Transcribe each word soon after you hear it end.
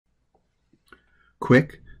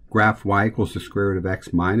Quick, graph y equals the square root of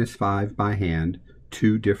x minus 5 by hand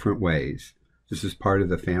 2 different ways. This is part of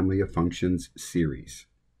the family of functions series.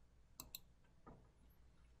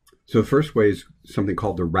 So the first way is something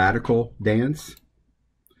called the radical dance.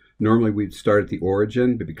 Normally we'd start at the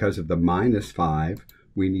origin, but because of the minus 5,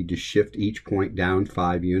 we need to shift each point down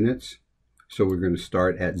 5 units. So we're going to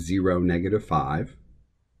start at 0, negative 5.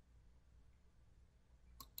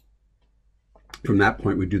 From that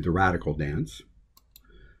point, we do the radical dance.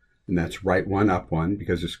 And that's right 1, up 1,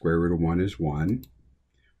 because the square root of 1 is 1.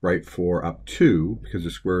 Right 4, up 2, because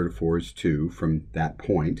the square root of 4 is 2 from that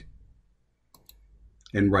point.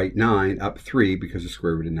 And right 9, up 3, because the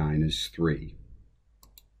square root of 9 is 3.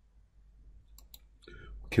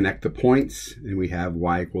 Connect the points, and we have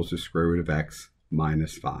y equals the square root of x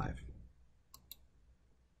minus 5.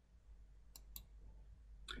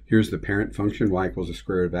 Here's the parent function, y equals the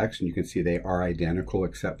square root of x, and you can see they are identical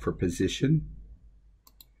except for position.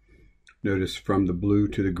 Notice from the blue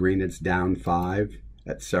to the green, it's down 5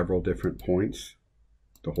 at several different points.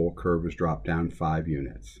 The whole curve is dropped down 5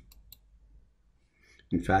 units.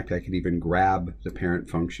 In fact, I could even grab the parent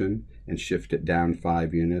function and shift it down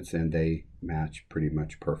 5 units, and they match pretty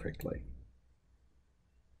much perfectly.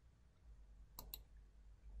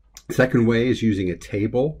 Second way is using a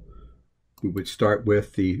table. We would start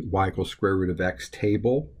with the y equals square root of x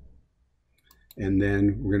table, and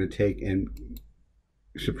then we're going to take and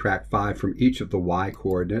subtract 5 from each of the y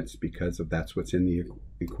coordinates because that's what's in the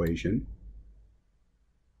equation.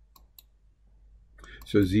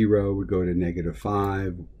 So 0 would go to negative 5,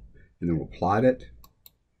 and then we'll plot it.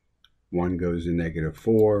 1 goes to negative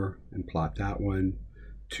 4, and plot that one.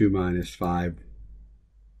 2 minus 5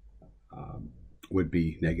 would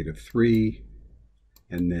be negative 3,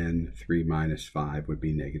 and then 3 minus 5 would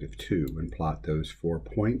be negative 2, and plot those 4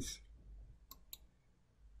 points.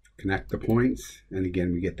 Connect the points, and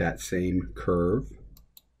again we get that same curve,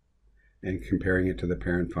 and comparing it to the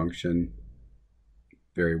parent function,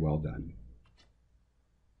 very well done.